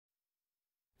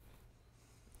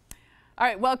All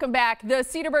right, welcome back. The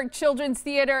Cedarburg Children's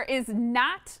Theater is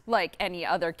not like any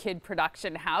other kid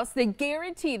production house. They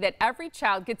guarantee that every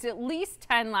child gets at least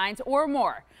 10 lines or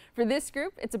more. For this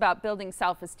group, it's about building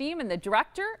self-esteem, and the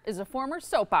director is a former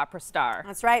soap opera star.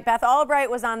 That's right. Beth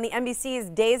Albright was on the NBC's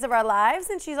Days of Our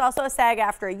Lives, and she's also a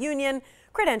SAG-AFTRA union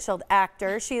credentialed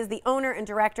actor. She is the owner and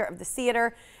director of the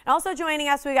theater. And also joining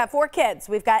us, we've got 4 kids.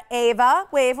 We've got Ava.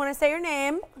 Wave when I say your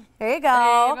name. There you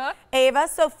go. Ava,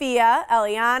 Sophia,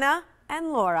 Eliana,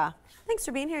 and Laura. Thanks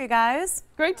for being here, you guys.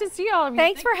 Great to see all of you.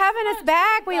 Thanks for having us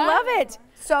back. We love it.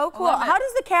 So cool. How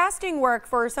does the casting work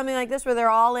for something like this where they're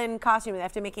all in costume? They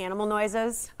have to make animal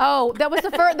noises? Oh, that was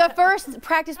the first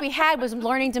practice we had was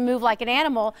learning to move like an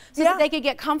animal so that they could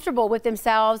get comfortable with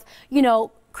themselves, you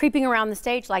know, creeping around the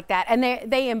stage like that. And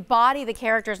they embody the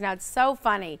characters. Now, it's so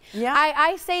funny. Yeah.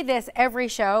 I say this every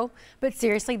show, but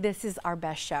seriously, this is our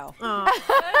best show.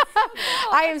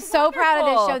 I am so proud of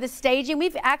this show. The staging,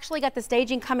 we've actually got the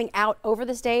staging coming out over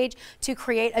the stage to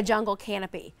create a jungle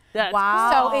canopy.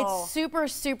 Wow. So it's super,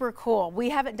 super cool. We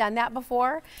haven't done that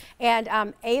before.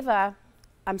 And Ava,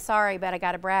 I'm sorry, but I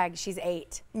got to brag, she's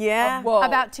 8. Yeah.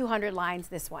 About 200 lines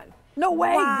this one. No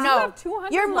way. Wow. You have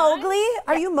 200 You're lines? Mowgli?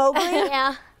 Are you Mowgli?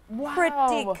 Yeah. Wow.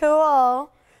 Pretty cool.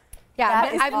 Yeah,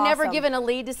 I've never awesome. given a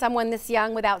lead to someone this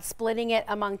young without splitting it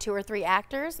among 2 or 3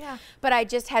 actors. Yeah. But I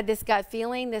just had this gut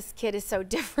feeling, this kid is so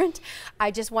different.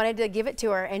 I just wanted to give it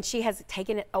to her, and she has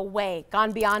taken it away,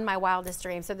 gone beyond my wildest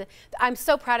dreams. So I'm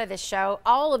so proud of this show.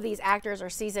 All of these actors are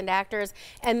seasoned actors,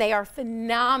 and they are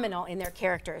phenomenal in their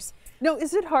characters. No,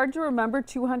 is it hard to remember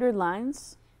 200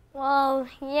 lines? Well,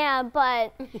 yeah,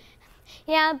 but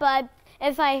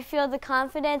if I feel the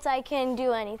confidence, I can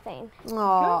do anything.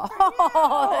 Oh,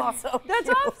 that's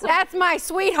awesome. That's my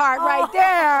sweetheart right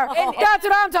there. That's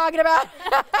what I'm talking about.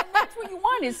 That's what you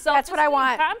want, is self-esteem. That's what I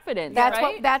want. Confidence,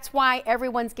 right? That's why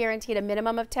everyone's guaranteed a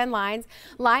minimum of 10 lines.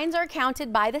 Lines are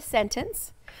counted by the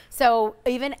sentence. So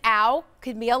even ow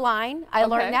could be a line. I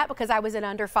learned that because I was in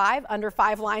under 5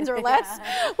 lines or less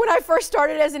when I first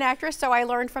started as an actress. So I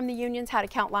learned from the unions how to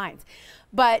count lines.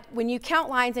 But when you count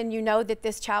lines and you know that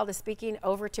this child is speaking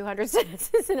over 200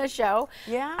 sentences in a show,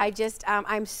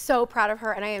 I'm so proud of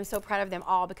her, and I am so proud of them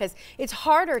all, because it's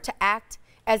harder to act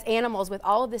as animals with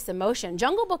all of this emotion.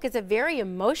 Jungle Book is a very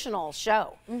emotional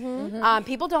show.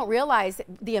 People don't realize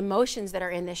the emotions that are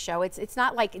in this show. It's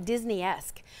not like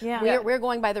Disney-esque. We're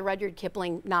going by the Rudyard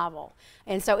Kipling novel.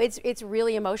 And so it's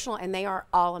really emotional, and they are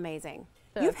all amazing.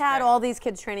 You've had all these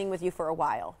kids training with you for a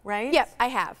while, right? Yep, I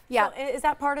have. Yeah. So is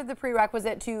that part of the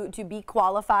prerequisite to be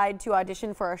qualified to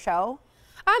audition for a show?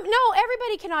 No,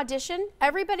 everybody can audition.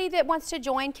 Everybody that wants to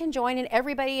join can join, and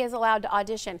everybody is allowed to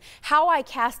audition. How I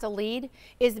cast a lead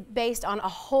is based on a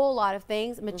whole lot of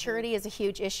things. Maturity is a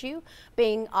huge issue.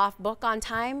 Being off book on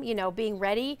time, you know, being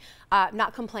ready,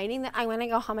 not complaining that I want to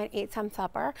go home and eat some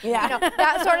supper. Yeah. You know,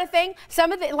 that sort of thing.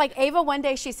 Some of the, like Ava one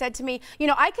day, she said to me, you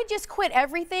know, I could just quit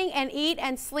everything and eat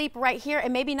and sleep right here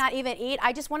and maybe not even eat.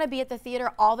 I just want to be at the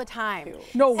theater all the time.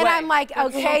 No way. And I'm like,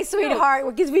 okay, sweetheart,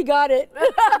 because we got it.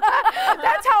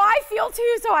 That's how I feel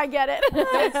too, so I get it.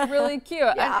 That's really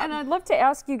cute. Yeah. And I'd love to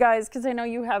ask you guys, because I know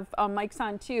you have mics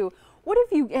on too. What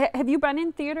have you been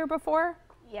in theater before?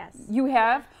 Yes. You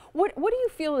have? What do you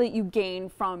feel that you gain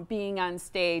from being on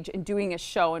stage and doing a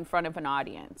show in front of an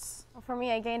audience? Well, for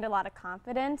me, I gained a lot of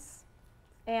confidence,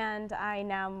 and I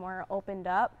now am more opened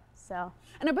up. So.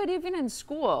 And but even in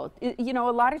school, you know,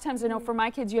 a lot of times I know for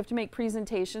my kids, you have to make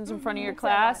presentations in front of your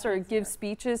class or give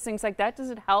speeches, things like that. Does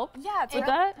it help? Yeah, it's with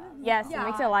that? Yes, it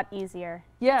makes it a lot easier.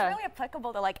 Yeah. It's really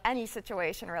applicable to like any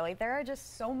situation, really. There are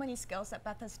just so many skills that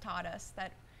Beth has taught us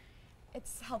that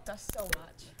it's helped us so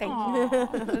much. Thank you.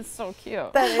 That's so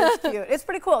cute. That is cute. It's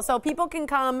pretty cool. So people can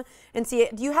come and see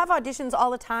it. Do you have auditions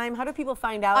all the time? How do people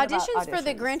find out about auditions? For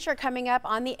The Grinch are coming up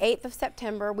on the 8th of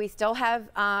September. We still have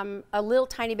a little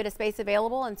tiny bit of space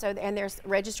available, and there's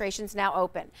registrations now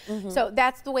open. So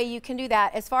that's the way you can do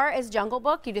that. As far as Jungle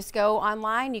Book, you just go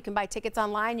online. You can buy tickets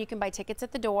online. You can buy tickets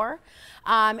at the door.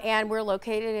 And we're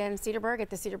located in Cedarburg at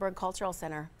the Cedarburg Cultural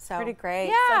Center. So pretty great.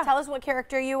 Yeah. So tell us what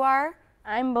character you are.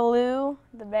 I'm Baloo,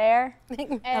 the bear.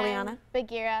 Eliana.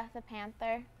 Bagheera, the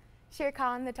panther. Shere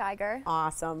Khan, the tiger.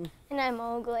 Awesome. And I'm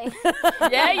Mowgli.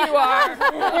 Yeah, you are.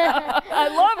 I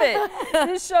love it.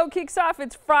 This show kicks off.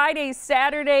 It's Friday,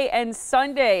 Saturday, and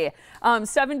Sunday.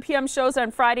 7 p.m. shows on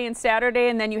Friday and Saturday,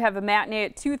 and then you have a matinee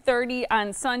at 2:30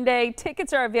 on Sunday.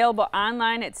 Tickets are available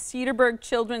online at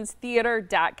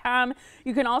cedarburgchildrenstheater.com.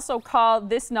 You can also call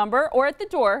this number, or at the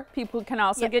door, people can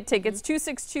also get tickets,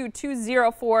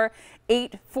 262-204.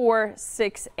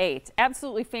 8468.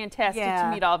 Absolutely fantastic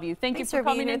to meet all of you. Thanks you for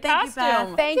coming in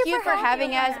costume. Thank you for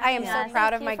having us. I am so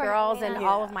proud of Thank my you for girls having and us.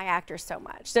 all of my actors so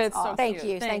much. That's so Thank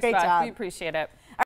cute. you. Thanks, Great Beth. job. We appreciate it.